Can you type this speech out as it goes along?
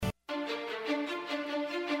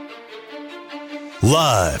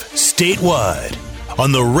Live, statewide,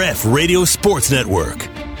 on the Ref Radio Sports Network.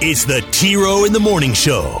 It's the T-Row in the Morning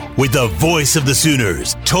Show with the voice of the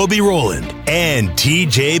Sooners, Toby Rowland and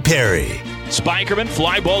TJ Perry. Spikerman,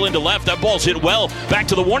 fly ball into left. That ball's hit well. Back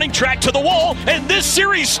to the warning track, to the wall, and this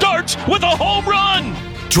series starts with a home run.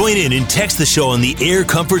 Join in and text the show on the Air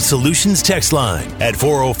Comfort Solutions text line at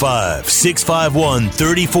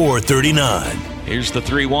 405-651-3439. Here's the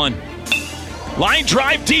 3-1. Line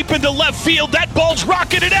drive deep into left field. That ball's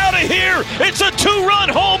rocketed out of here. It's a two-run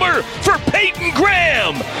homer for Peyton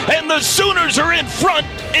Graham. And the Sooners are in front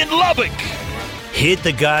in Lubbock. Hit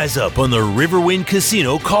the guys up on the Riverwind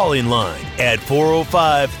Casino call-in line at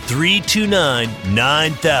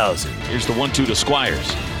 405-329-9000. Here's the 1-2 to Squires.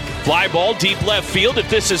 Fly ball deep left field. If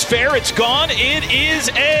this is fair, it's gone. It is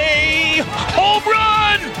a home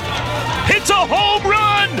run. It's a home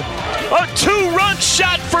run. A two-run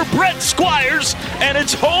shot for Brett Squires, and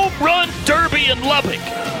it's home run derby in Lubbock.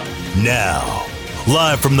 Now,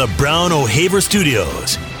 live from the Brown O'Haver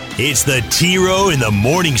Studios, it's the T-Row in the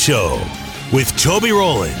Morning Show with Toby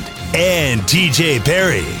Rowland and TJ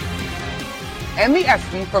Perry. And the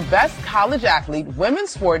ESPY for Best College Athlete Women's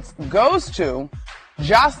Sports goes to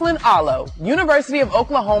Jocelyn Allo, University of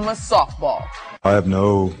Oklahoma softball. I have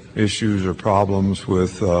no issues or problems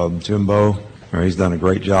with Jimbo. He's done a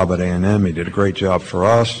great job at A&M. He did a great job for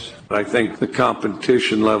us. I think the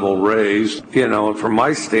competition level raised, from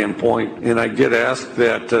my standpoint, and I get asked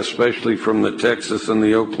that especially from the Texas and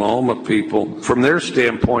the Oklahoma people. From their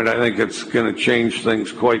standpoint, I think it's going to change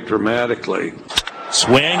things quite dramatically.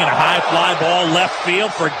 Swing and a high fly ball left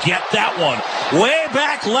field. Forget that one. Way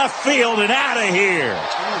back left field and out of here.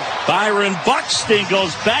 Byron Buxton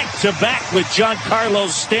goes back-to-back with Giancarlo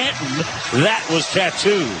Stanton. That was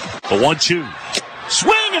tattooed. The 1-2.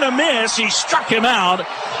 Swing and a miss. He struck him out,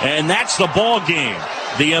 and that's the ball game.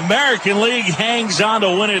 The American League hangs on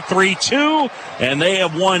to win it 3-2, and they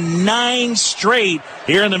have won 9 straight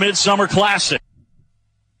here in the Midsummer Classic.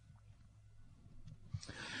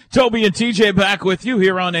 Toby and TJ back with you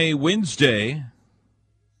here on a Wednesday.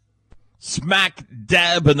 Smack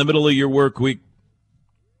dab in the middle of your work week.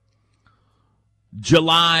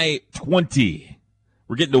 July 20.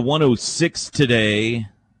 We're getting to 106 today.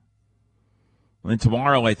 And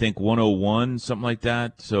tomorrow, I think, 101, something like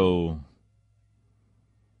that. So,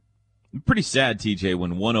 pretty sad, TJ,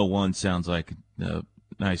 when 101 sounds like a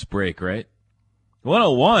nice break, right?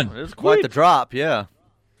 101. It was quite the drop, yeah.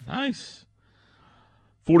 Nice.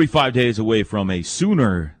 45 days away from a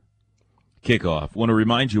Sooner kickoff. Want to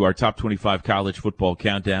remind you, our top 25 college football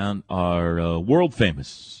countdown, our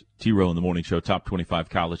world-famous T-Row in the Morning Show top 25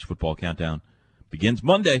 college football countdown begins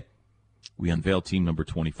Monday. We unveil team number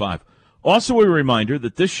 25. Also a reminder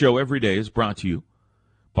that this show every day is brought to you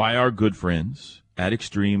by our good friends at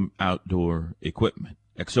Extreme Outdoor Equipment.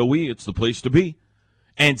 XOE, it's the place to be.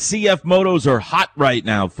 And CF Motos are hot right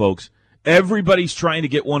now, folks. Everybody's trying to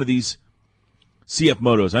get one of these CF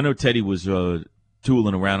Motos. I know Teddy was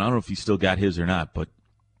tooling around. I don't know if he still got his or not, but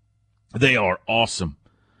they are awesome.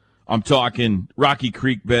 I'm talking Rocky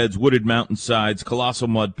Creek beds, wooded mountainsides, colossal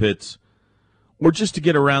mud pits, or just to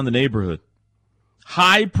get around the neighborhood.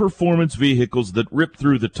 High-performance vehicles that rip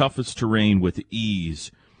through the toughest terrain with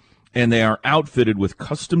ease, and they are outfitted with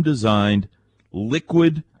custom-designed,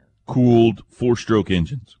 liquid-cooled four-stroke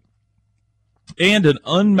engines and an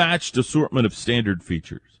unmatched assortment of standard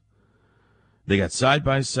features. They got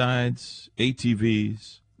side-by-sides,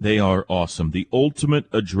 ATVs. They are awesome. The ultimate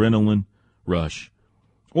adrenaline rush,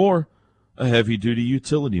 or a heavy-duty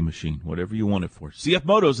utility machine, whatever you want it for. CF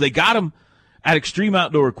Motos, they got them at Extreme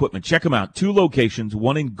Outdoor Equipment. Check them out. 2 locations,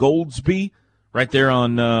 one in Goldsby, right there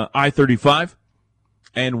on I-35,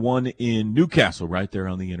 and one in Newcastle, right there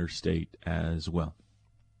on the interstate as well.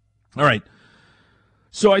 All right.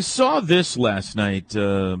 So I saw this last night,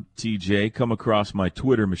 TJ, come across my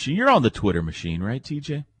Twitter machine. You're on the Twitter machine, right,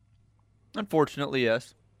 TJ? Unfortunately,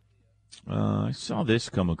 yes. I saw this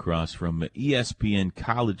come across from ESPN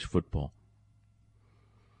College Football.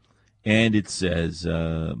 And it says,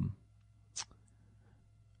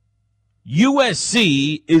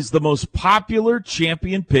 USC is the most popular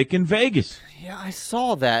champion pick in Vegas. Yeah, I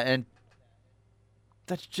saw that, and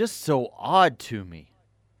that's just so odd to me.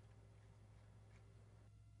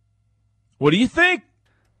 What do you think?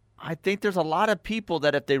 I think there's a lot of people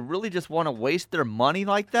that if they really just want to waste their money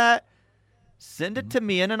like that, send it to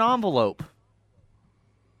me in an envelope.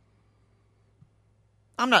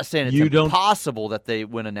 I'm not saying it's impossible that they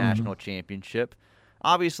win a national championship.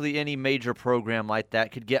 Obviously, any major program like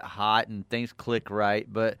that could get hot and things click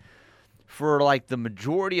right, but for like the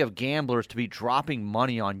majority of gamblers to be dropping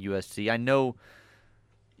money on USC, I know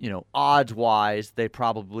odds-wise, they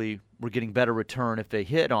probably were getting better return if they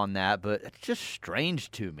hit on that, but it's just strange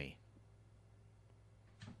to me.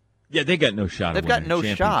 Yeah, they got no shot. They've got no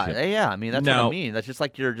shot. Yeah, I mean, that's what I mean. That's just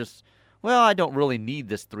like you're just, well, I don't really need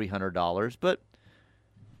this $300, but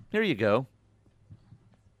here you go.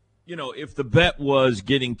 If the bet was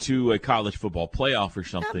getting to a college football playoff or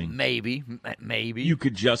something, maybe you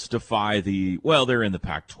could justify they're in the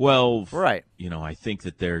Pac-12, right? I think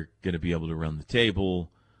that they're going to be able to run the table.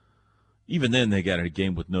 Even then, they got a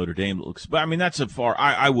game with Notre Dame that looks. But I mean, that's a far.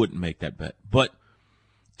 I wouldn't make that bet. But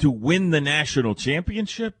to win the national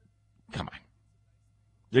championship, come on,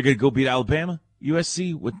 they're going to go beat Alabama,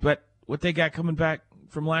 USC with what they got coming back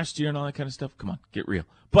from last year and all that kind of stuff. Come on, get real.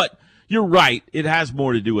 But you're right. It has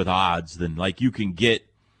more to do with odds than you can get.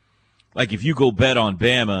 If you go bet on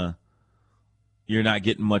Bama, you're not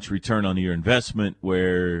getting much return on your investment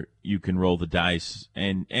where you can roll the dice.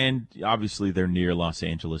 And obviously they're near Los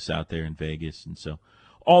Angeles out there in Vegas. And so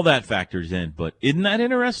all that factors in. But isn't that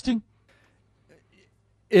interesting?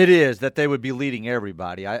 It is that they would be leading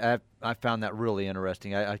everybody. I found that really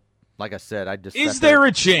interesting. Like I said, I just. Is there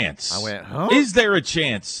a chance? I went, huh? Is there a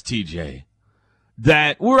chance, TJ,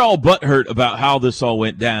 that we're all butthurt about how this all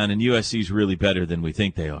went down and USC's really better than we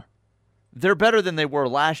think they are? They're better than they were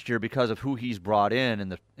last year because of who he's brought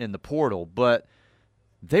in the portal, but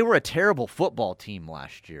they were a terrible football team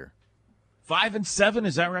last year. 5-7,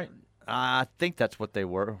 is that right? I think that's what they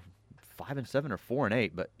were. 5-7 or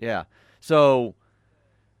 4-8, but yeah. So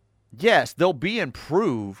yes, they'll be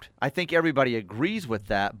improved. I think everybody agrees with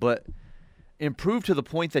that, but improved to the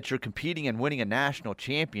point that you're competing and winning a national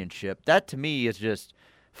championship, that to me is just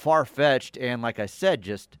far-fetched. And like I said,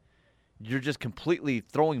 you're just completely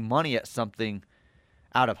throwing money at something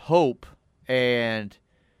out of hope, and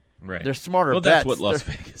right. They're smarter bets. That's what Las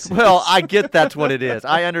Vegas is. Well, I get that's what it is.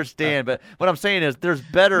 I understand, but what I'm saying is there's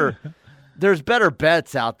better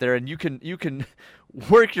bets out there, and you can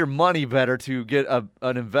work your money better to get get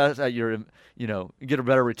a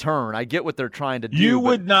better return. I get what they're trying to do. You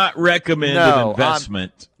would not recommend an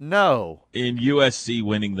investment in USC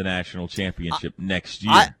winning the national championship next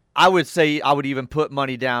year. I would say I would even put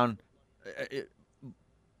money down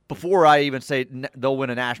before I even say they'll win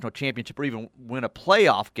a national championship or even win a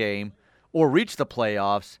playoff game or reach the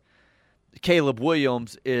playoffs. Caleb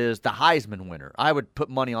Williams is the Heisman winner. I would put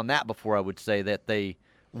money on that before I would say that they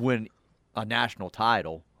win a national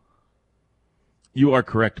title. You are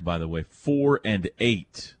correct, by the way.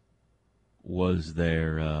 4-8 was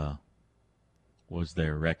their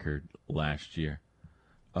record last year.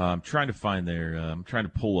 I'm trying to find I'm trying to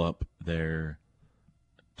pull up their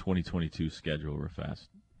 2022 schedule real fast.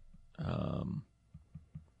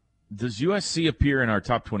 Does USC appear in our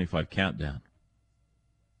top 25 countdown?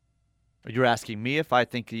 You're asking me if I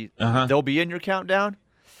think they'll be in your countdown?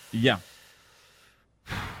 Yeah.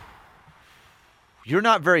 You're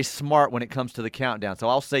not very smart when it comes to the countdown, so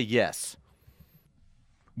I'll say yes.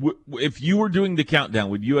 If you were doing the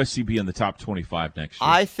countdown, would USC be in the top 25 next year?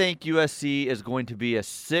 I think USC is going to be a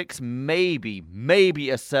 6, maybe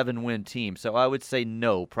a 7-win team. So I would say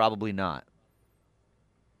no, probably not.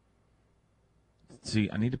 See,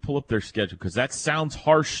 I need to pull up their schedule because that sounds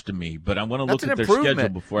harsh to me, but I want to look at their schedule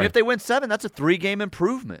before. If they win 7, that's a 3-game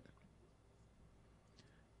improvement.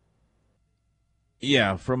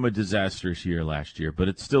 Yeah, from a disastrous year last year, but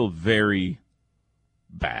it's still very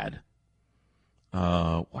bad.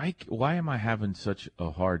 Why am I having such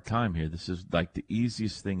a hard time here? This is like the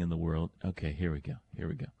easiest thing in the world. Okay, here we go.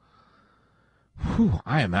 Whew,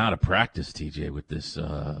 I am out of practice, TJ, with this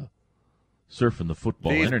surfing the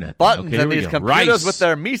football internet. Buttons and these computers Rice. With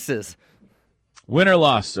their Mises. Win or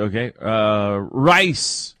loss, okay.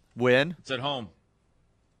 Rice. Win. It's at home.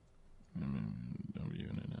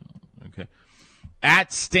 Okay.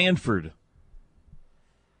 At Stanford.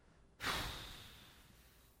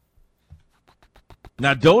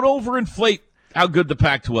 Now, don't overinflate how good the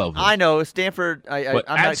Pac-12 is. I know. Stanford, I'm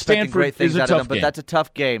not expecting great things out of them, but that's a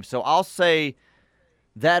tough game. So I'll say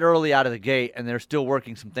that early out of the gate, and they're still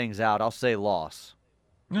working some things out. I'll say loss.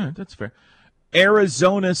 All right, that's fair.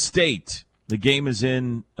 Arizona State. The game is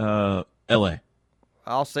in L.A.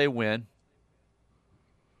 I'll say win.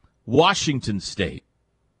 Washington State.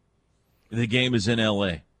 The game is in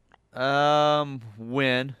L.A.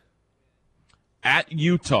 Win. At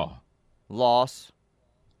Utah. Loss.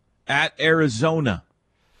 At Arizona.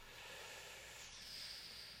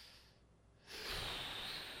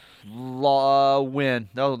 Win.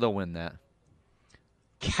 They'll win that.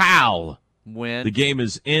 Cal. Win. The game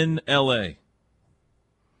is in L.A.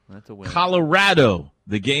 That's a win. Colorado.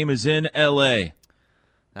 The game is in L.A.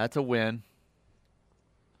 That's a win.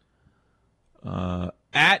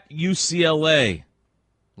 At UCLA.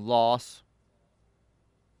 Loss.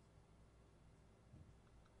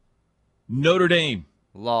 Notre Dame.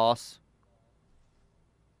 Loss.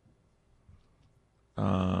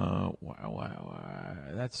 Wow.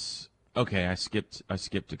 That's okay. I skipped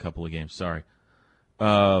a couple of games. Sorry.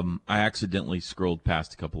 I accidentally scrolled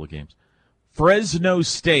past a couple of games. Fresno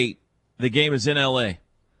State. The game is in LA.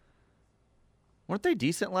 Weren't they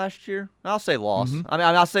decent last year? I'll say loss. Mm-hmm. I mean,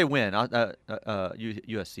 I'll say win.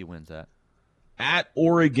 USC wins that. At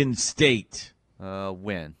Oregon State.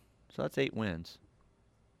 Win. So that's 8 wins.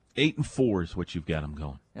 8-4 is what you've got them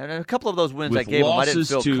going. And a couple of those wins With I gave them, I didn't losses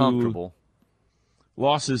feel to- comfortable.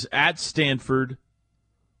 Losses at Stanford,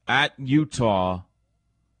 at Utah,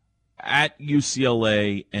 at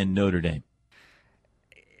UCLA, and Notre Dame.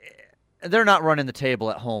 They're not running the table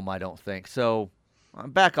at home, I don't think. So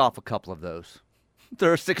back off a couple of those.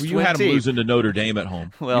 They're a 6-win Well, you had them team. losing to Notre Dame at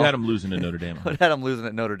home. Well- You had them losing to Notre Dame at I home. had them losing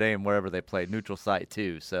at Notre Dame wherever they played, neutral site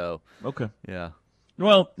too. So Okay. yeah,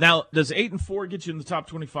 Well, now, does 8-4 get you in the top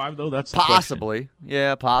 25, though? That's the question. possibly.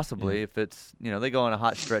 Yeah, possibly. If it's they go on a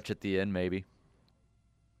hot stretch at the end, maybe.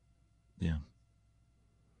 Yeah.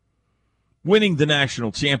 Winning the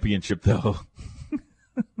national championship, though,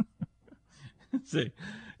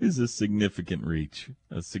 is a significant reach.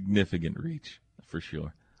 A significant reach, for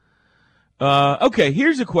sure. Okay,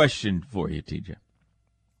 here's a question for you, TJ.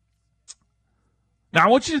 Now, I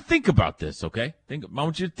want you to think about this, okay? I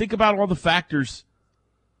want you to think about all the factors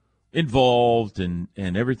involved and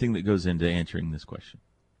everything that goes into answering this question.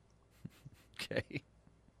 Okay.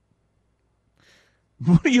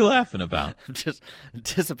 What are you laughing about? I'm just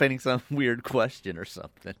anticipating some weird question or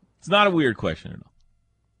something. It's not a weird question at all.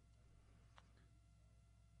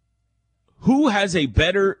 Who has a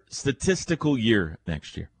better statistical year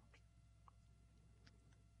next year?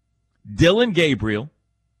 Dylan Gabriel,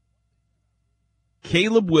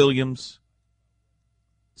 Caleb Williams,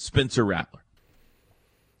 Spencer Rattler.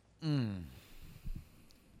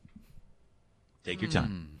 Take your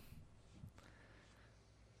time.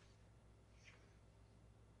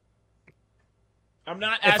 I'm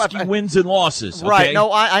not asking wins and losses. Right. Okay?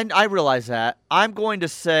 No, I realize that. I'm going to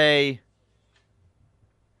say,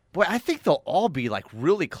 boy, I think they'll all be like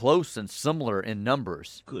really close and similar in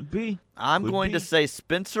numbers. Could be. I'm Could going be. to say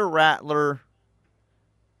Spencer Rattler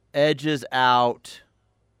edges out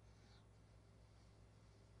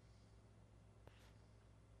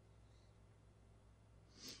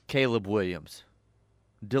Caleb Williams.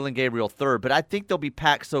 Dylan Gabriel third, but I think they'll be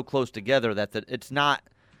packed so close together that it's not.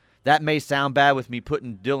 That may sound bad with me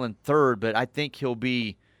putting Dylan third, but I think he'll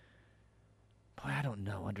be. Boy, I don't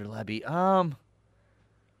know under Levy. Hang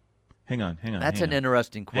on. That's an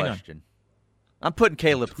interesting question. I'm putting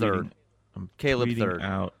Caleb third. I'm Caleb tweeting third.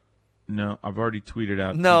 out. No, I've already tweeted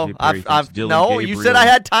out. No, TJ Perry thinks Dylan no. Gabriel You said I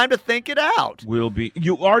had time to think it out. will be.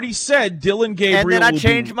 You already said Dylan Gabriel. And then I will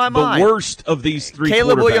changed be my mind. The worst of these three.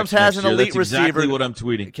 Caleb quarterbacks Williams has next an year. elite That's exactly receiver. what I'm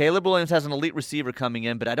tweeting. Caleb Williams has an elite receiver coming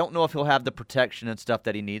in, but I don't know if he'll have the protection and stuff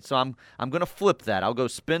that he needs. So I'm going to flip that. I'll go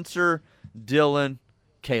Spencer, Dylan,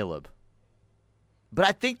 Caleb. But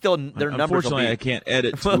I think their numbers will be. Unfortunately, I can't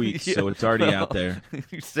edit tweets, so it's already out there.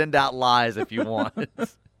 You send out lies if you want.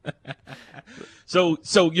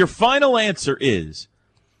 So your final answer is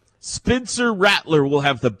Spencer Rattler will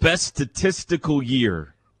have the best statistical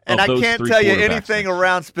year. And of I those can't three tell you quarterbacks anything next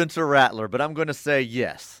around Spencer Rattler, but I'm going to say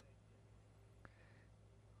yes.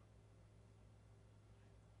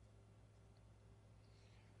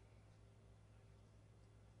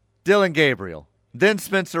 Dylan Gabriel, then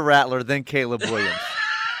Spencer Rattler, then Caleb Williams.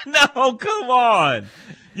 No, come on.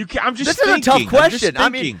 You can't, I'm just This is a thinking. tough I'm just question. I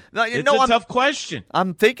mean, thinking. no, it's no, a I'm- tough question.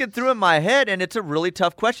 I'm thinking through in my head, and it's a really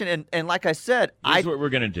tough question. And like I said, Here's what we're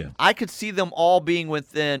going to do. I could see them all being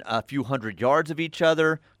within a few hundred yards of each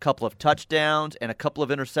other, a couple of touchdowns, and a couple of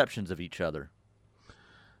interceptions of each other.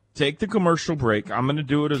 Take the commercial break. I'm going to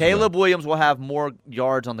do it as Caleb well. Williams will have more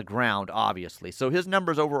yards on the ground, obviously. So his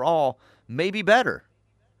numbers overall may be better.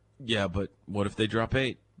 Yeah, but what if they drop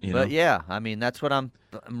 8? You know? But yeah, I mean, that's what I'm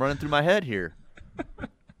running through my head here.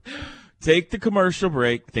 Take the commercial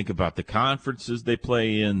break. Think about the conferences they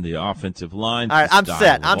play in, the offensive line. All right, the I'm style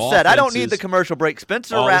set. of I'm set. I don't need the offenses. commercial break.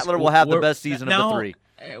 Spencer All this- Rattler will have the we're- best season of the three.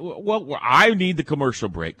 Well, I need the commercial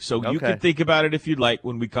break. So you Okay. can think about it if you'd like.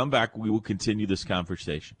 When we come back, we will continue this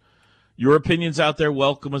conversation. Your opinions out there,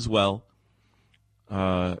 welcome as well.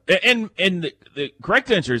 And the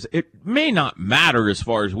correct answer is it may not matter as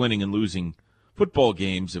far as winning and losing football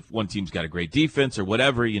games if one team's got a great defense or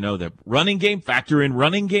whatever. You know, the running game, factor in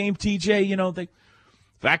running game, TJ. You know, they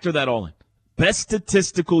factor that all in. Best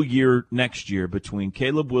statistical year next year between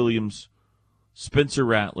Caleb Williams, Spencer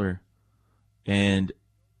Rattler, and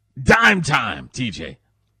Dime time, TJ.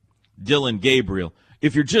 Dylan Gabriel.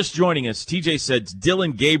 If you're just joining us, TJ said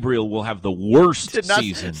Dylan Gabriel will have the worst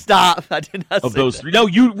season. Stop. I did not of say those that. three. No,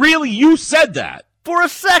 you said that. For a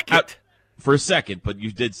second. For a second, but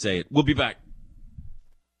you did say it. We'll be back.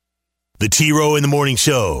 The T-Row in the Morning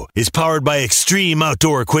Show is powered by Extreme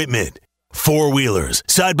Outdoor Equipment. Four-wheelers,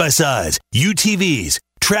 side-by-sides, UTVs,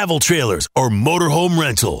 travel trailers, or motorhome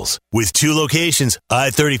rentals. With 2 locations,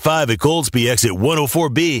 I-35 at Goldsby exit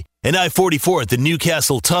 104B and I-44 at the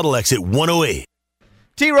Newcastle Tuttle exit 108.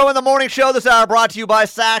 T-Row in the Morning Show this hour brought to you by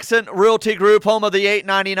Saxon Realty Group, home of the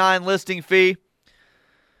 $8.99 listing fee.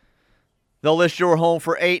 They'll list your home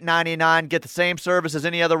for $8.99. Get the same service as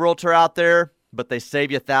any other realtor out there, but they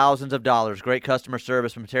save you thousands of dollars. Great customer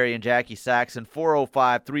service from Terry and Jackie Saxon,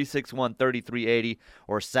 405-361-3380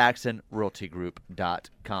 or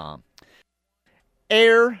saxonrealtygroup.com.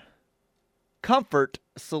 Air Comfort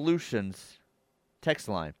Solutions text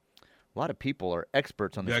line. A lot of people are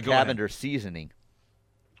experts on this Cavender seasoning.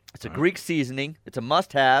 It's a Greek seasoning. It's a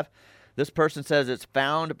must-have. This person says it's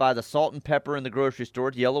found by the salt and pepper in the grocery store.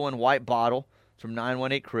 It's yellow and white bottle. It's from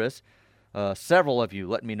 918 Chris. Several of you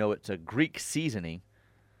let me know it's a Greek seasoning.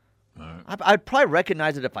 I'd probably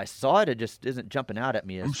recognize it if I saw it. It just isn't jumping out at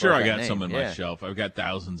me. I'm sure I got some in my shelf. I've got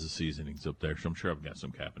thousands of seasonings up there, so I'm sure I've got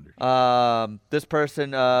some Cavenders. This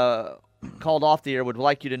person called off the air would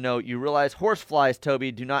like you to know, you realize horse flies,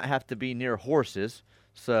 Toby, do not have to be near horses.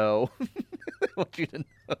 So they want you to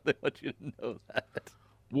know that.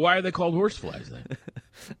 Why are they called horseflies then?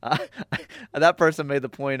 That person made the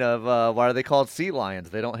point of why are they called sea lions?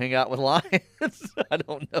 They don't hang out with lions. I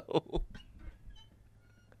don't know.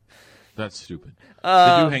 That's stupid.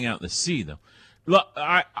 They do hang out in the sea, though. Look,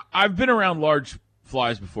 I've been around large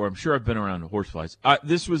flies before. I'm sure I've been around horseflies.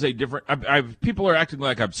 This was a different. People are acting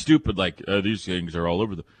like I'm stupid. Like these things are all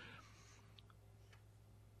over the.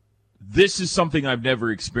 This is something I've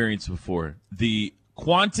never experienced before. The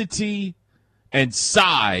quantity and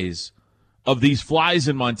size of these flies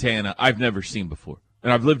in Montana, I've never seen before.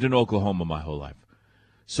 And I've lived in Oklahoma my whole life.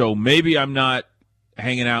 So maybe I'm not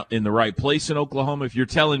hanging out in the right place in Oklahoma. If you're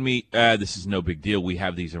telling me, this is no big deal, we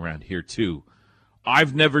have these around here too.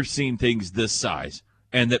 I've never seen things this size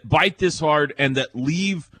and that bite this hard and that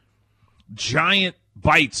leave giant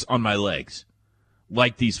bites on my legs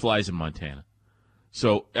like these flies in Montana.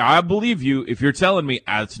 So I believe you if you're telling me,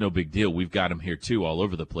 it's no big deal. We've got them here too all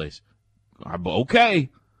over the place. I'm okay.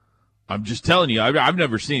 I'm just telling you, I've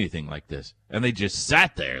never seen anything like this. And they just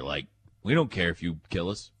sat there like, we don't care if you kill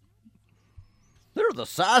us. They're the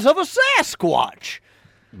size of a Sasquatch.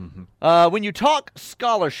 Mm-hmm. When you talk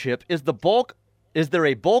scholarship, is there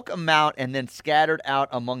a bulk amount and then scattered out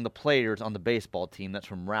among the players on the baseball team? That's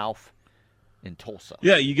from Ralph in Tulsa.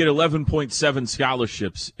 Yeah, you get 11.7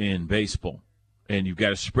 scholarships in baseball, and you've got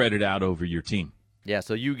to spread it out over your team. Yeah,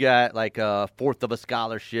 so you got like a fourth of a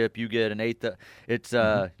scholarship. You get an eighth. It's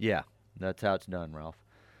yeah, that's how it's done, Ralph.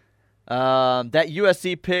 That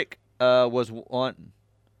USC pick was one.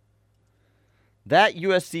 That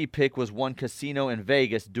USC pick was one casino in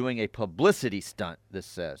Vegas doing a publicity stunt. This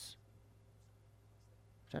says.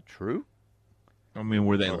 Is that true? I mean,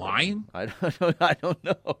 were they lying? I don't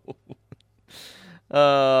know.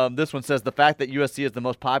 This one says the fact that USC is the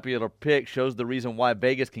most popular pick shows the reason why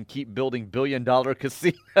Vegas can keep building billion-dollar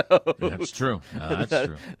casinos. That's true. That's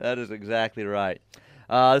true. That is exactly right.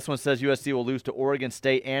 This one says USC will lose to Oregon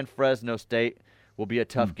State and Fresno State. Will be a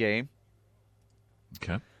tough game.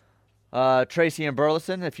 Okay. Tracy and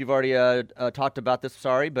Burleson, if you've already talked about this,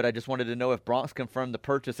 sorry, but I just wanted to know if Bronx confirmed the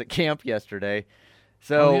purchase at camp yesterday.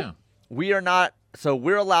 So we're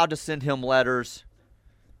allowed to send him letters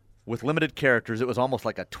with limited characters. It was almost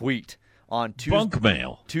like a tweet on Bunk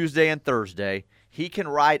mail. Tuesday and Thursday. He can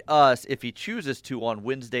write us if he chooses to on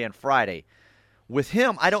Wednesday and Friday. With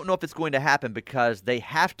him, I don't know if it's going to happen because they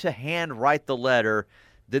have to hand write the letter.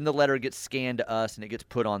 Then the letter gets scanned to us and it gets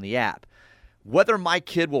put on the app. Whether my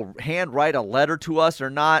kid will hand write a letter to us or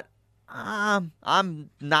not, I'm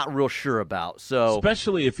not real sure about. So,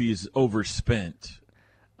 especially if he's overspent.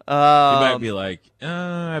 He might be like,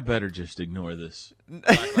 I better just ignore this.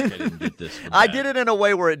 Act like I didn't get this. I did it in a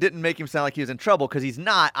way where it didn't make him sound like he was in trouble because he's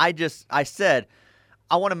not. I said,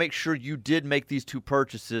 I want to make sure you did make these two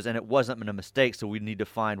purchases and it wasn't a mistake, so we need to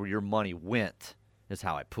find where your money went, is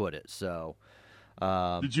how I put it. So,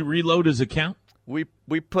 did you reload his account? We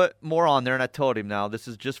put more on there, and I told him now this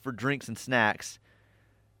is just for drinks and snacks.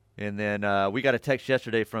 And then we got a text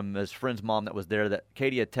yesterday from his friend's mom that was there that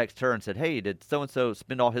Katie had texted her and said, hey, did so-and-so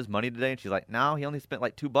spend all his money today? And she's like, no, he only spent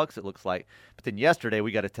like $2, it looks like. But then yesterday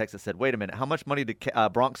we got a text that said, wait a minute, how much money did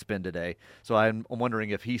Bronx spend today? So I'm wondering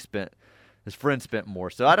if he spent His friend spent more.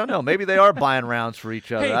 So I don't know. Maybe they are buying rounds for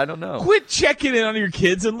each other. Hey, I don't know. Quit checking in on your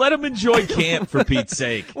kids and let them enjoy camp, for Pete's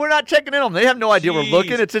sake. We're not checking in on them. They have no idea we're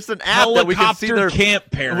looking. It's just an app that we can see their camp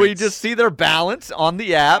parents. We just see their balance on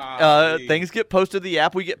the app. Things get posted to the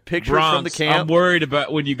app. We get pictures from the camp. I'm worried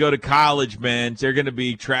about when you go to college, man. They're going to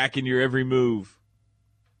be tracking your every move.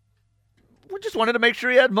 We just wanted to make sure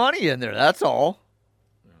he had money in there. That's all.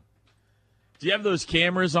 Do you have those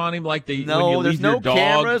cameras on him like when you there's leave no your dog?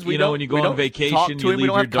 cameras. When you go on vacation, talk to you him. leave We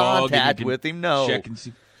don't your have dog contact and you can with him. No. check and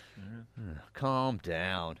see. Calm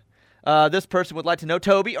down. This person would like to know,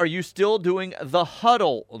 Toby, are you still doing the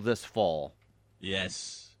huddle this fall?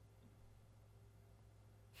 Yes.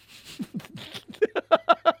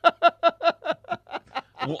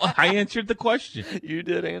 Well, I answered the question. You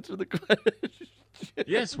did answer the question.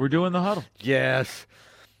 Yes, we're doing the huddle. Yes.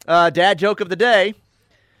 Dad joke of the day.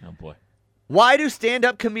 Oh, boy. Why do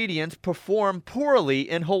stand-up comedians perform poorly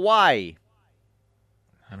in Hawaii?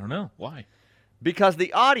 I don't know. Why? Because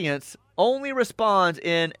the audience only responds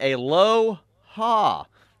in a low ha.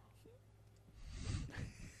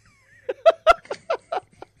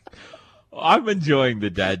 I'm enjoying the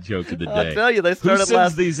dad joke of the day. I tell you, they started Who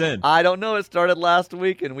sends these in? I don't know. It started last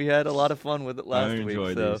week, and we had a lot of fun with it last week.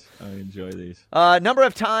 I enjoy these. Number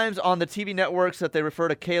of times on the TV networks that they refer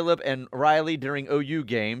to Caleb and Riley during OU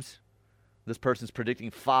games. This person's predicting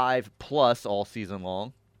 5+ all season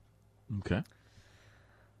long. Okay.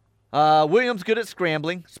 Williams good at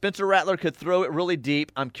scrambling. Spencer Rattler could throw it really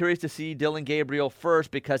deep. I'm curious to see Dillon Gabriel first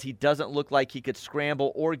because he doesn't look like he could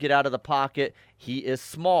scramble or get out of the pocket. He is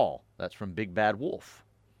small. That's from Big Bad Wolf.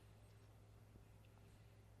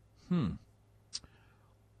 I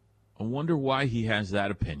wonder why he has that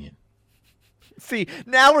opinion. See,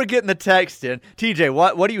 now we're getting the text in. TJ,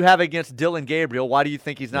 what do you have against Dillon Gabriel? Why do you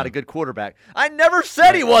think he's not a good quarterback? I never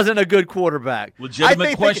said he wasn't a good quarterback.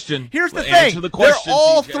 Legitimate question. Here's the Answer thing. the question, They're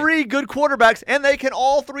all TJ. three good quarterbacks, and they can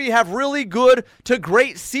all three have really good to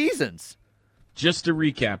great seasons. Just to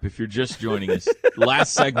recap, if you're just joining us,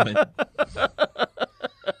 last segment,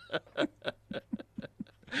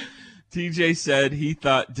 TJ said he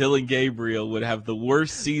thought Dillon Gabriel would have the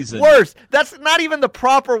worst season. Worst. That's not even the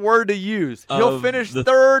proper word to use. He'll finish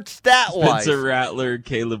third stat-wise. Spencer Rattler,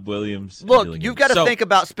 Caleb Williams. Look, you've got to think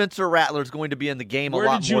about Spencer Rattler's going to be in the game a where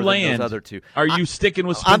lot did you more land? than those other two. Are you sticking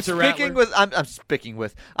with Spencer Rattler?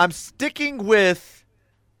 I'm sticking with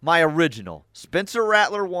my original. Spencer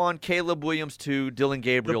Rattler 1, Caleb Williams 2, Dillon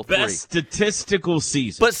Gabriel 3. The best statistical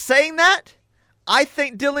season. But saying that, I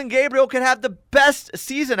think Dillon Gabriel could have the best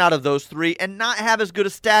season out of those three and not have as good a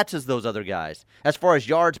stats as those other guys as far as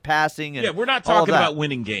yards passing and we're not all talking that. about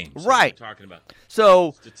winning games. Right. We're talking about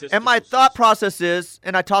So, statistical and my thought process is,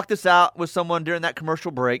 and I talked this out with someone during that commercial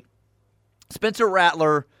break, Spencer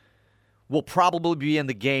Rattler will probably be in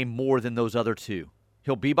the game more than those other two.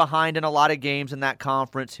 He'll be behind in a lot of games in that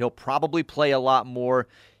conference. He'll probably play a lot more.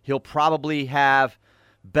 He'll probably have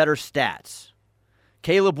better stats.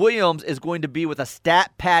 Caleb Williams is going to be with a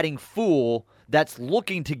stat-padding fool that's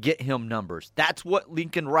looking to get him numbers. That's what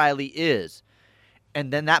Lincoln Riley is.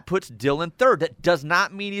 And then that puts Dillon third. That does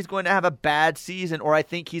not mean he's going to have a bad season or I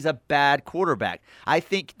think he's a bad quarterback. I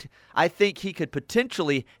think he could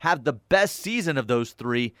potentially have the best season of those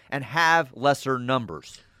three and have lesser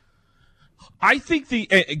numbers. I think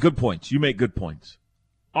good points. You make good points.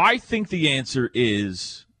 I think the answer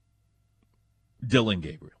is Dillon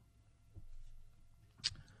Gabriel.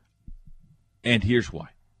 And here's why.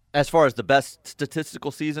 As far as the best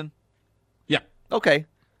statistical season? Yeah. Okay.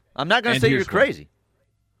 I'm not going to say you're crazy.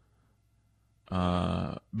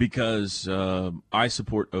 Because I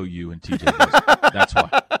support OU and TJ does. That's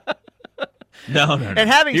why. No. And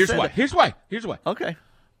having here's said why. that- Here's why. Okay.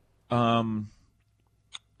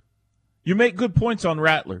 You make good points on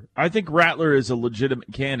Rattler. I think Rattler is a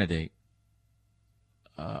legitimate candidate.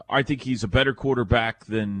 I think he's a better quarterback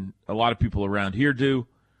than a lot of people around here do.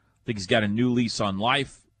 I think he's got a new lease on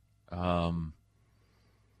life.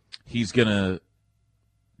 He's going to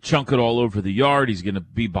chunk it all over the yard. He's going to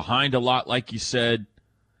be behind a lot, like you said.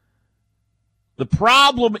 The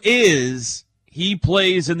problem is he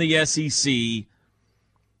plays in the SEC,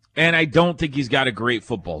 and I don't think he's got a great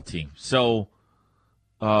football team. So,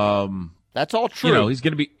 that's all true. he's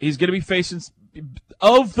going to be facing,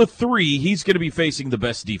 of the three, he's going to be facing the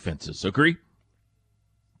best defenses. Agree?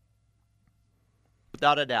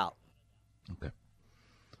 Without a doubt. Okay.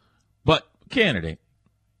 But candidate,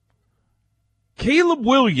 Caleb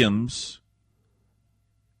Williams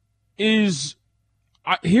is.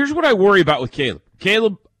 Here's what I worry about with Caleb.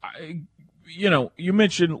 Caleb, you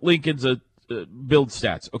mentioned Lincoln's build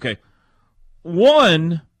stats. Okay,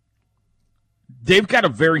 one, they've got a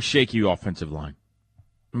very shaky offensive line.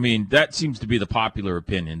 I mean, that seems to be the popular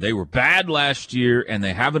opinion. They were bad last year, and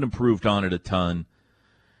they haven't improved on it a ton.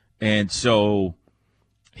 And so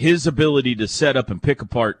his ability to set up and pick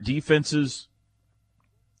apart defenses,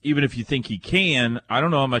 even if you think he can, I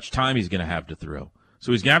don't know how much time he's going to have to throw.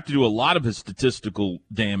 So he's going to have to do a lot of his statistical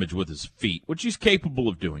damage with his feet, which he's capable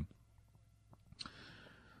of doing.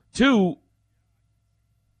 2,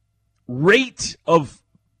 rate of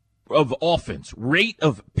offense, rate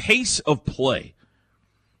of pace of play.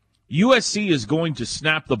 USC is going to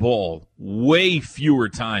snap the ball way fewer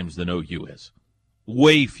times than OU is.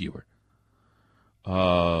 Way fewer.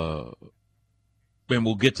 And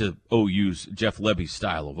we'll get to OU's Jeff Lebby's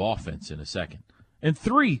style of offense in a second. And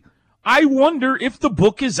 3, I wonder if the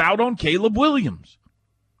book is out on Caleb Williams.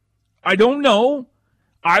 I don't know.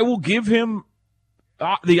 I will give him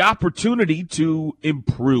the opportunity to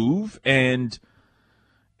improve and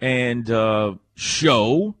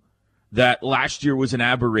show that last year was an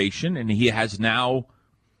aberration, and he has now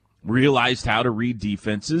realized how to read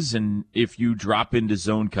defenses, and if you drop into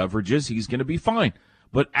zone coverages, he's going to be fine.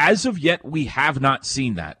 But as of yet, we have not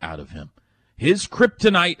seen that out of him. His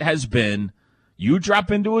kryptonite has been, you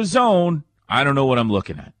drop into a zone, I don't know what I'm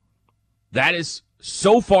looking at. That is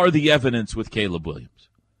so far the evidence with Caleb Williams.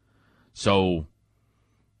 So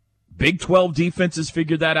Big 12 defenses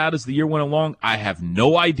figured that out as the year went along. I have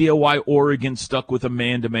no idea why Oregon stuck with a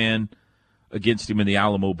man-to-man against him in the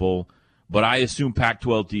Alamo Bowl, but I assume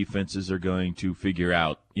Pac-12 defenses are going to figure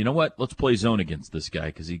out, you know what, let's play zone against this guy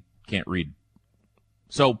because he can't read.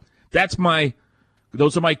 So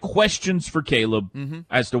those are my questions for Caleb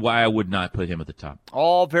as to why I would not put him at the top.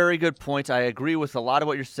 All very good points. I agree with a lot of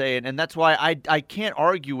what you're saying, and that's why I can't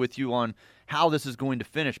argue with you on how this is going to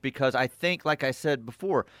finish, because I think, like I said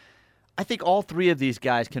before, I think all 3 of these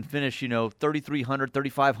guys can finish, 3,300,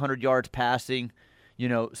 3,500 yards passing,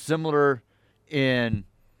 similar in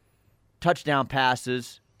touchdown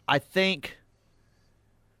passes. I think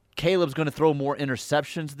Caleb's going to throw more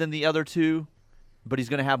interceptions than the other 2, but he's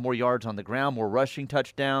going to have more yards on the ground, more rushing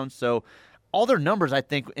touchdowns. So all their numbers, I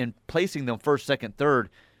think, in placing them first, second, third,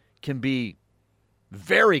 can be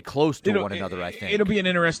very close to one another, I think. It'll be an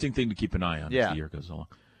interesting thing to keep an eye on as the year goes along.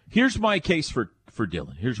 Here's my case for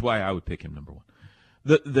Dylan. Here's why I would pick him number 1.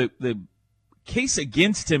 The case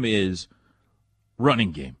against him is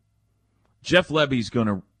running game. Jeff Lebby's going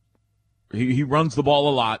to he runs the ball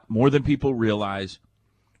a lot, more than people realize,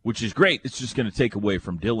 which is great. It's just going to take away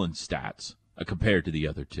from Dylan's stats compared to the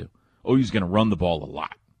other 2. He's going to run the ball a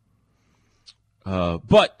lot.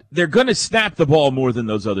 But they're going to snap the ball more than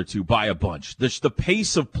those other 2 by a bunch. The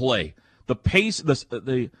pace of play, the pace,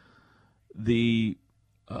 the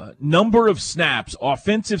number of snaps,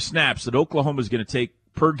 offensive snaps that Oklahoma is going to take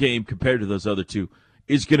per game compared to those other 2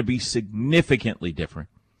 is going to be significantly different.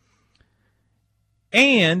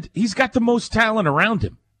 And he's got the most talent around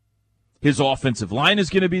him. His offensive line is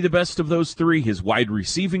going to be the best of those 3. His wide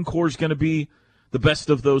receiving core is going to be the best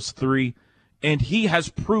of those 3. And he has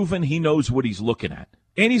proven he knows what he's looking at.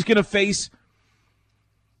 And he's going to face,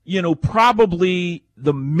 probably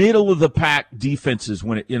the middle of the pack defenses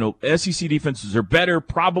when SEC defenses are better.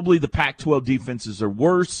 Probably the Pac-12 defenses are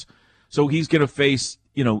worse. So he's going to face,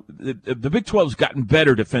 the Big 12 has gotten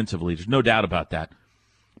better defensively. There's no doubt about that.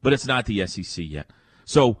 But it's not the SEC yet.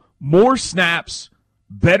 So more snaps,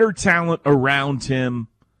 better talent around him,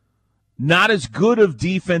 not as good of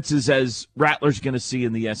defenses as Rattler's going to see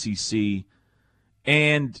in the SEC,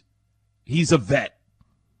 and he's a vet.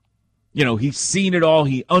 He's seen it all.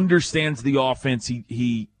 He understands the offense.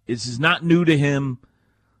 This is not new to him.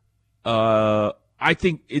 I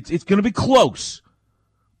think it's going to be close,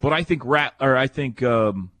 but I think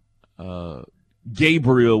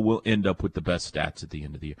Gabriel will end up with the best stats at the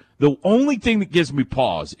end of the year. The only thing that gives me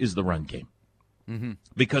pause is the run game.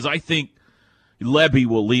 Because I think Lebby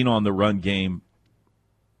will lean on the run game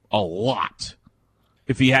a lot.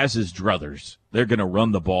 If he has his druthers, they're going to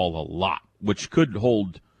run the ball a lot, which could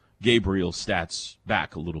hold Gabriel's stats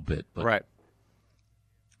back a little bit. But. Right.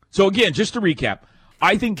 So, again, just to recap,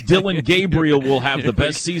 I think Dylan Gabriel will have the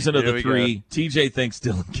best season of the 3. TJ thinks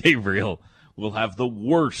Dylan Gabriel will have the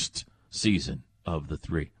worst season of the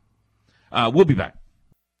 3. We'll be back.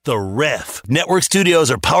 The Ref Network studios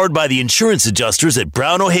are powered by the insurance adjusters at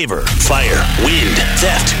Brown O'Haver. Fire, wind,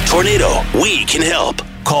 theft, tornado. We can help.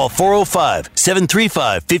 Call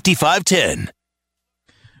 405-735-5510.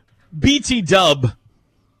 BT Dub. ...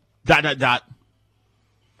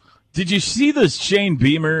 Did you see the Shane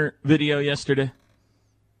Beamer video yesterday?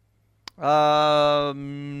 No.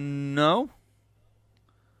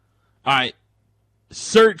 All right.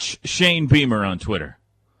 Search Shane Beamer on Twitter.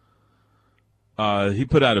 He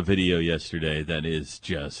put out a video yesterday that is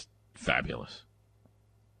just fabulous.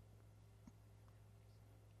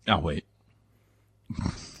 Oh, wait.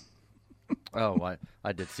 Oh,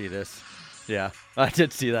 I did see this. Yeah, I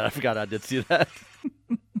did see that. I forgot I did see that.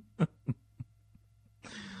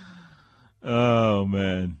 Oh,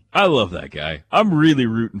 man. I love that guy. I'm really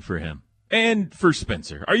rooting for him. And for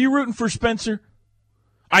Spencer. Are you rooting for Spencer?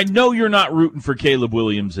 I know you're not rooting for Caleb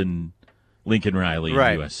Williams and Lincoln Riley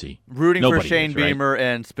Right. in USC. Rooting Nobody for Shane is, right? Beamer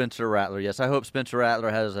and Spencer Rattler. Yes, I hope Spencer Rattler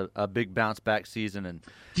has a big bounce-back season. And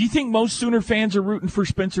Do you think most Sooner fans are rooting for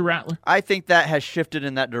Spencer Rattler? I think that has shifted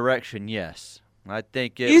in that direction, yes. I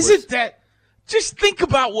think it Is was, it that? Just think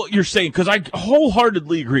about what you're saying, because I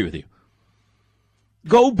wholeheartedly agree with you.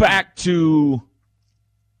 Go back to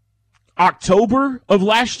October of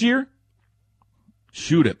last year.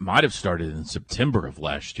 Shoot, it might have started in September of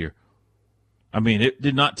last year. I mean, it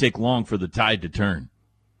did not take long for the tide to turn.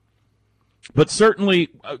 But certainly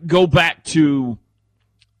go back to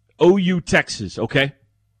OU Texas, okay?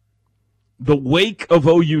 The wake of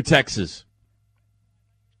OU Texas.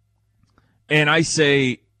 And I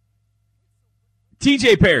say,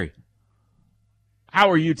 TJ Perry, how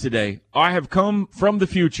are you today? I have come from the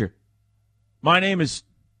future. My name is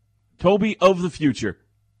Toby of the future.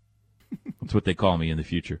 That's what they call me in the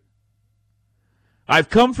future. I've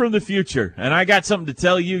come from the future, and I got something to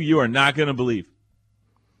tell you you are not going to believe.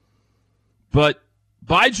 But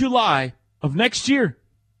by July of next year,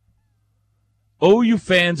 OU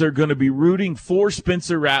fans are going to be rooting for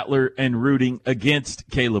Spencer Rattler and rooting against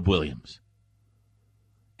Caleb Williams.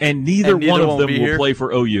 And neither one of them will play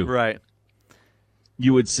for OU. right.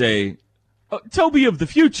 You would say, Toby of the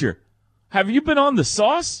future, have you been on the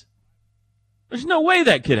sauce? There's no way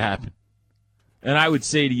that could happen. And I would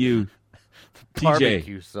say to you, TJ.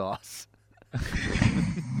 Barbecue sauce.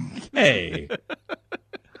 Hey.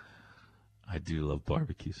 I do love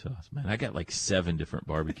barbecue sauce, man. I got like 7 different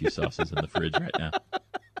barbecue sauces in the fridge right now.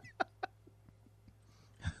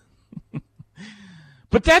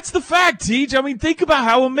 But that's the fact, Teach. I mean, think about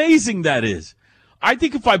how amazing that is. I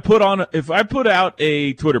think if I put out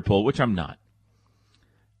a Twitter poll, which I'm not,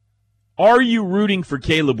 are you rooting for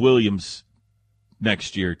Caleb Williams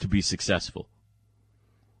next year to be successful?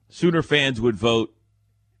 Sooner fans would vote,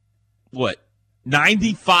 what,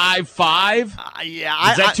 95.5?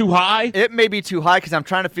 Yeah, Is that too high? It may be too high because I'm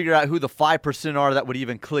trying to figure out who the 5% are that would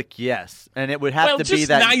even click yes, and it would have to just be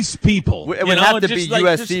that nice people. It would have to be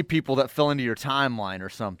USC people that fell into your timeline or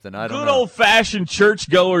something. I don't know. Good old-fashioned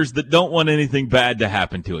churchgoers that don't want anything bad to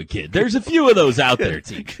happen to a kid. There's a few of those out there,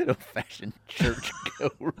 T. Good old-fashioned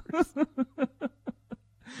churchgoers.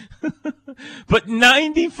 But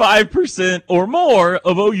 95% or more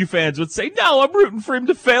of OU fans would say, no, I'm rooting for him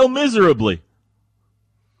to fail miserably.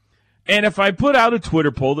 And if I put out a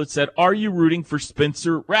Twitter poll that said, are you rooting for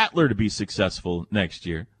Spencer Rattler to be successful next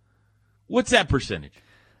year? What's that percentage?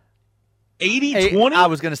 80-20? I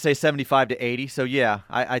was going to say 75 to 80, so yeah,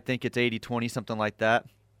 I think it's 80-20, something like that.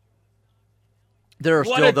 There are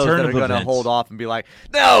still those that are going to hold off and be like,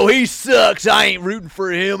 no, he sucks. I ain't rooting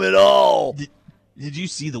for him at all. Did you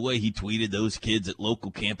see the way he tweeted those kids at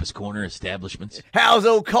local campus corner establishments? How's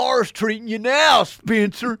old Cars treating you now,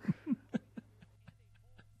 Spencer?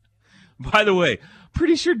 By the way,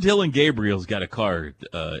 pretty sure Dylan Gabriel's got a car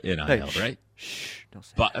NIL, right? Shh, don't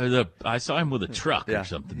say that. I saw him with a truck or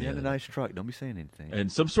something. He had a nice truck. Don't be saying anything.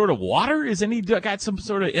 And some sort of water? Isn't he got some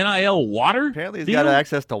sort of NIL water? Apparently he's got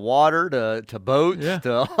access to water, to boats,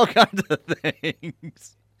 to all kinds of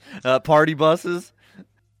things. Party buses.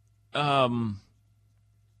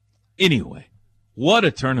 Anyway, what a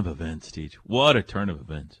turn of events, Teach. What a turn of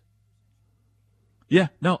events. Yeah,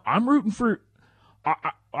 no, I'm rooting for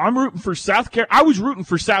South Carolina. I was rooting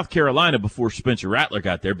for South Carolina before Spencer Rattler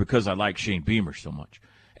got there because I like Shane Beamer so much.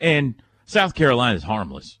 And South Carolina is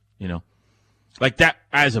harmless, like that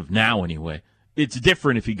as of now anyway. It's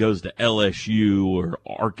different if he goes to LSU or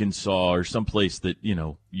Arkansas or someplace that,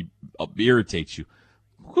 irritates you.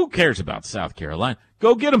 Who cares about South Carolina?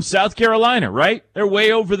 Go get them, South Carolina, right? They're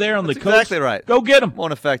way over there on the coast. Exactly right. Go get them.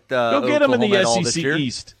 Won't affect Go get them in the SEC year.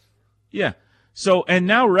 East. Yeah. So, and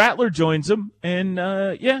now Rattler joins them, and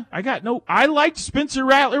I liked Spencer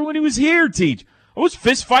Rattler when he was here, Teach. I was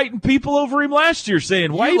fist fighting people over him last year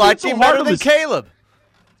saying, why you you liked so him hard better on than this? Caleb.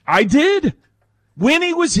 I did. When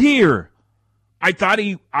he was here, I thought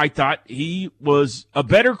he was a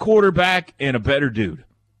better quarterback and a better dude.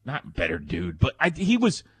 Not better dude, but he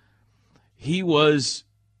was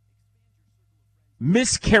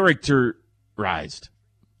mischaracterized.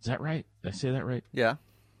 Is that right? Did I say that right? Yeah.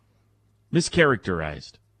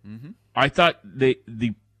 Mischaracterized. Mm-hmm. I thought the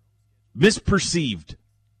misperceived.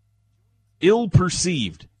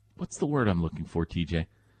 ill-perceived. What's the word I'm looking for, TJ?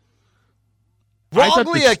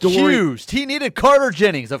 Wrongly accused. He needed Carter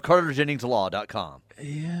Jennings of CarterJenningsLaw.com.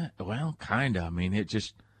 Yeah, well, kind of. I mean, it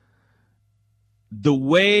just the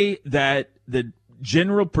way that the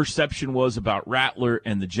general perception was about Rattler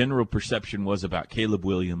and the general perception was about Caleb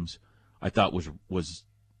Williams, I thought was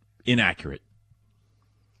inaccurate.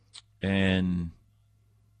 And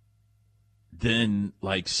then,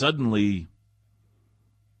 like, suddenly,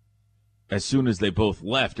 as soon as they both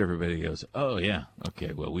left, everybody goes, oh, yeah,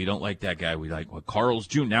 okay, well, we don't like that guy. We like Carl's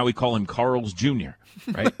Jr. Now we call him Carl's Jr.,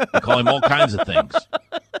 right? We call him all kinds of things.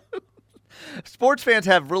 Sports fans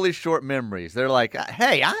have really short memories. They're like,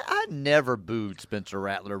 hey, I never booed Spencer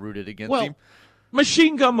Rattler, rooted against him.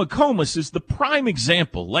 Machine Gun McComas is the prime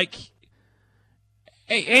example. Like,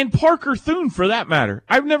 and Parker Thune, for that matter.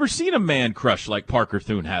 I've never seen a man crush like Parker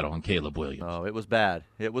Thune had on Caleb Williams. Oh, it was bad.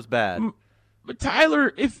 It was bad. But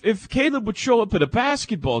Tyler, if Caleb would show up at a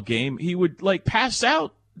basketball game, he would, like, pass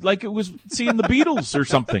out like it was seeing the Beatles or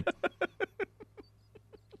something.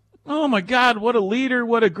 Oh, my God, what a leader,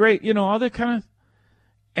 what a great, all that kind of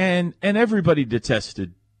 – and everybody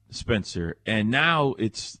detested Spencer. And now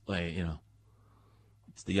it's, like,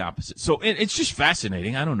 it's the opposite. So it's just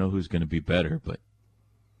fascinating. I don't know who's going to be better, but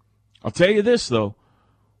I'll tell you this, though.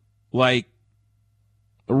 Like,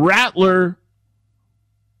 Rattler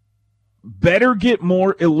better get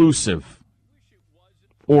more elusive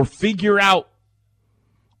or figure out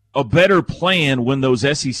a better plan when those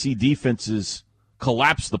SEC defenses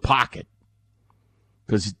collapse the pocket,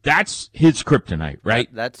 because that's his kryptonite,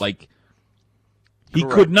 right? That's like he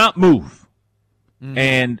could not move. Mm-hmm.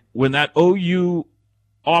 And when that OU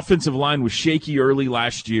offensive line was shaky early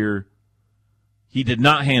last year, he did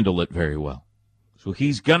not handle it very well. So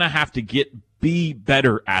he's going to have to be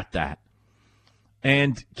better at that.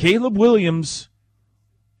 And Caleb Williams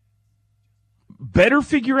better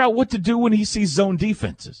figure out what to do when he sees zone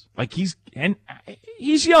defenses. Like he's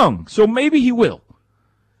young, so maybe he will.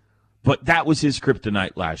 But that was his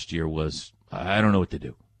kryptonite last year, was I don't know what to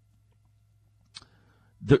do.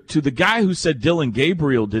 To the guy who said Dylan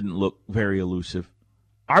Gabriel didn't look very elusive,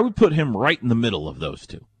 I would put him right in the middle of those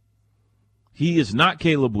two. He is not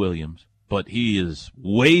Caleb Williams, but he is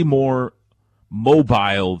way more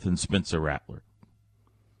mobile than Spencer Rattler.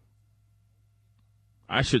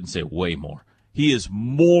 I shouldn't say way more. He is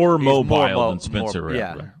more mobile than Spencer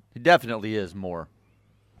Rattler. Yeah, he definitely is more.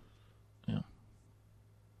 Yeah.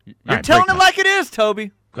 You're telling it like it is,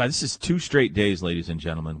 Toby. God, this is 2 straight days, ladies and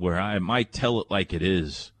gentlemen, where I might tell it like it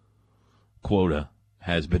is quota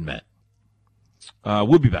has been met.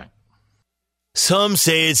 We'll be back. Some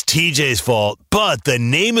say it's TJ's fault, but the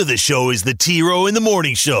name of the show is the T-Row in the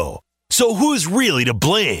Morning Show. So who's really to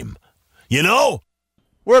blame?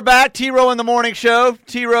 We're back, T-Row in the Morning Show.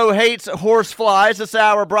 T-Row hates horse flies. This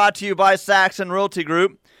hour brought to you by Saxon Realty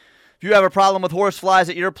Group. If you have a problem with horse flies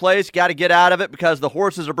at your place, you got to get out of it because the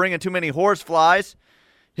horses are bringing too many horse flies.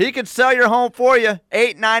 He can sell your home for you.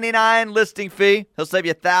 $8.99 listing fee. He'll save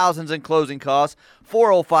you thousands in closing costs.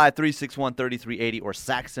 405-361-3380 or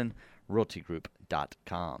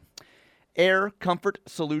SaxonRealtyGroup.com. Air Comfort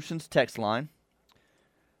Solutions text line.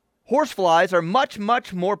 Horseflies are much,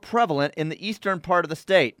 much more prevalent in the eastern part of the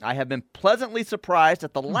state. I have been pleasantly surprised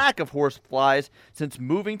at the lack of horseflies since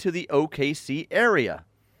moving to the OKC area.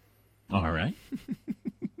 All right.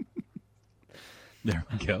 There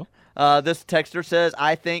we go. This texter says,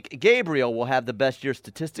 I think Gabriel will have the best year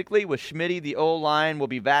statistically. With Schmitty, the O-line will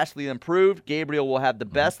be vastly improved. Gabriel will have the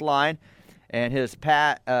best line, and his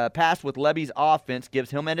pass with Levy's offense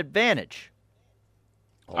gives him an advantage.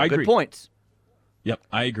 I agree. Good points. Yep,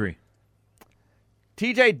 I agree.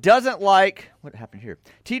 TJ doesn't like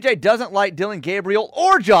Dylan Gabriel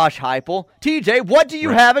or Josh Heupel. TJ, what do you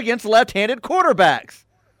have against left-handed quarterbacks?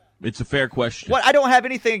 It's a fair question. What? I don't have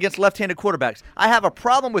anything against left-handed quarterbacks. I have a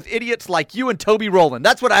problem with idiots like you and Toby Rowland.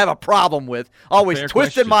 That's what I have a problem with. Always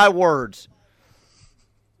twisting my words.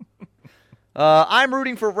 I'm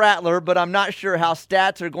rooting for Rattler, but I'm not sure how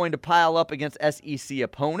stats are going to pile up against SEC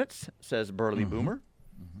opponents, says Burley Boomer.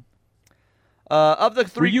 Of the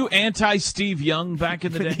three, were you anti-Steve Young back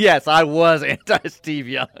in the day? Yes, I was anti-Steve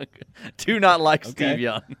Young. Do not like Steve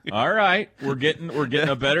Young. All right, we're getting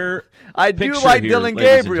a better. I do like Dylan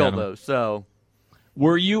Gabriel though. So,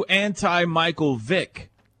 were you anti-Michael Vick?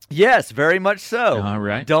 Yes, very much so. All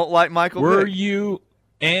right. Don't like Michael Vick. Were you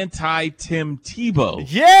anti-Tim Tebow?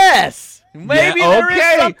 Yes. Maybe there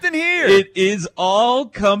is something here. It is all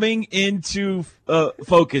coming into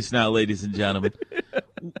focus now, ladies and gentlemen.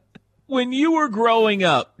 When you were growing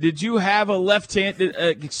up, did you have a left-handed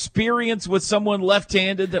experience with someone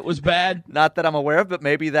left-handed that was bad? Not that I'm aware of, but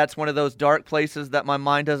maybe that's one of those dark places that my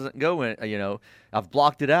mind doesn't go in. I've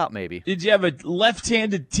blocked it out maybe. Did you have a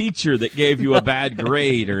left-handed teacher that gave you a bad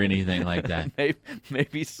grade or anything like that?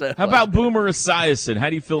 Maybe so. How about Boomer Esiason? How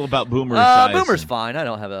do you feel about Boomer Esiason? Boomer's fine. I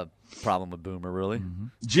don't have a problem with Boomer, really. Mm-hmm.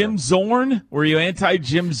 Jim Zorn? Were you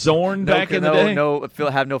anti-Jim Zorn back in the day? No,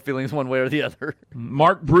 have no feelings one way or the other.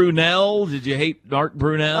 Mark Brunell? Did you hate Mark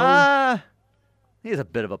Brunell? He's a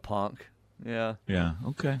bit of a punk. Yeah. Yeah,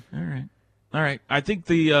 okay. All right. I think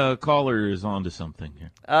the caller is on to something here.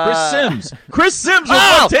 Chris Sims. Chris Sims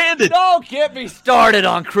was left-handed. Don't get me started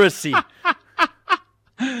on Chrissy.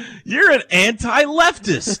 You're an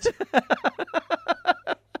anti-leftist.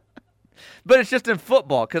 But it's just in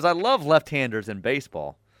football because I love left-handers in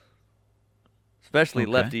baseball, especially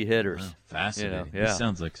lefty hitters. Wow, fascinating. Yeah. This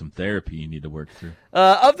sounds like some therapy you need to work through.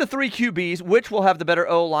 Of the three QBs, which will have the better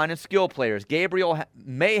O-line and skill players? Gabriel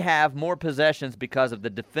may have more possessions because of the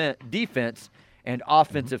defense and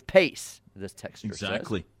offensive pace, this texter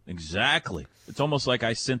says. Exactly. It's almost like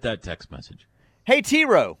I sent that text message. Hey,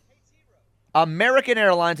 T-Row. American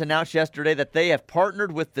Airlines announced yesterday that they have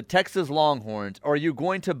partnered with the Texas Longhorns. Are you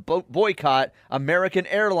going to boycott American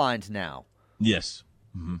Airlines now? Yes.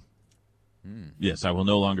 Mm-hmm. Yes, I will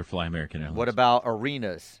no longer fly American Airlines. What about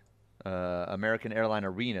arenas? American Airline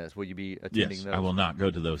arenas. Will you be attending those? Yes, I will not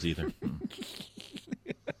go to those either.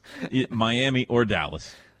 Miami or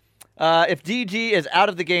Dallas. If DG is out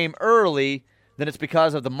of the game early, then it's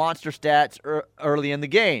because of the monster stats early in the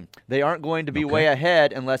game. They aren't going to be way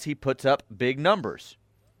ahead unless he puts up big numbers.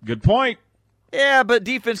 Good point. Yeah, but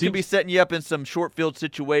defense could be setting you up in some short field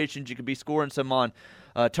situations. You could be scoring some on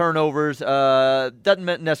turnovers.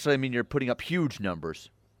 Doesn't necessarily mean you're putting up huge numbers.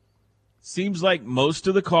 Seems like most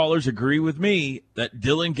of the callers agree with me that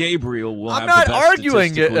Dylan Gabriel will have the best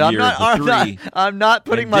arguing it. I'm not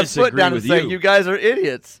putting my foot down and saying you guys are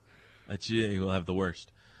idiots. That you will have the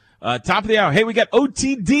worst. Top of the hour. Hey, we got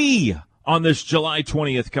OTD on this July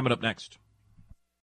 20th coming up next.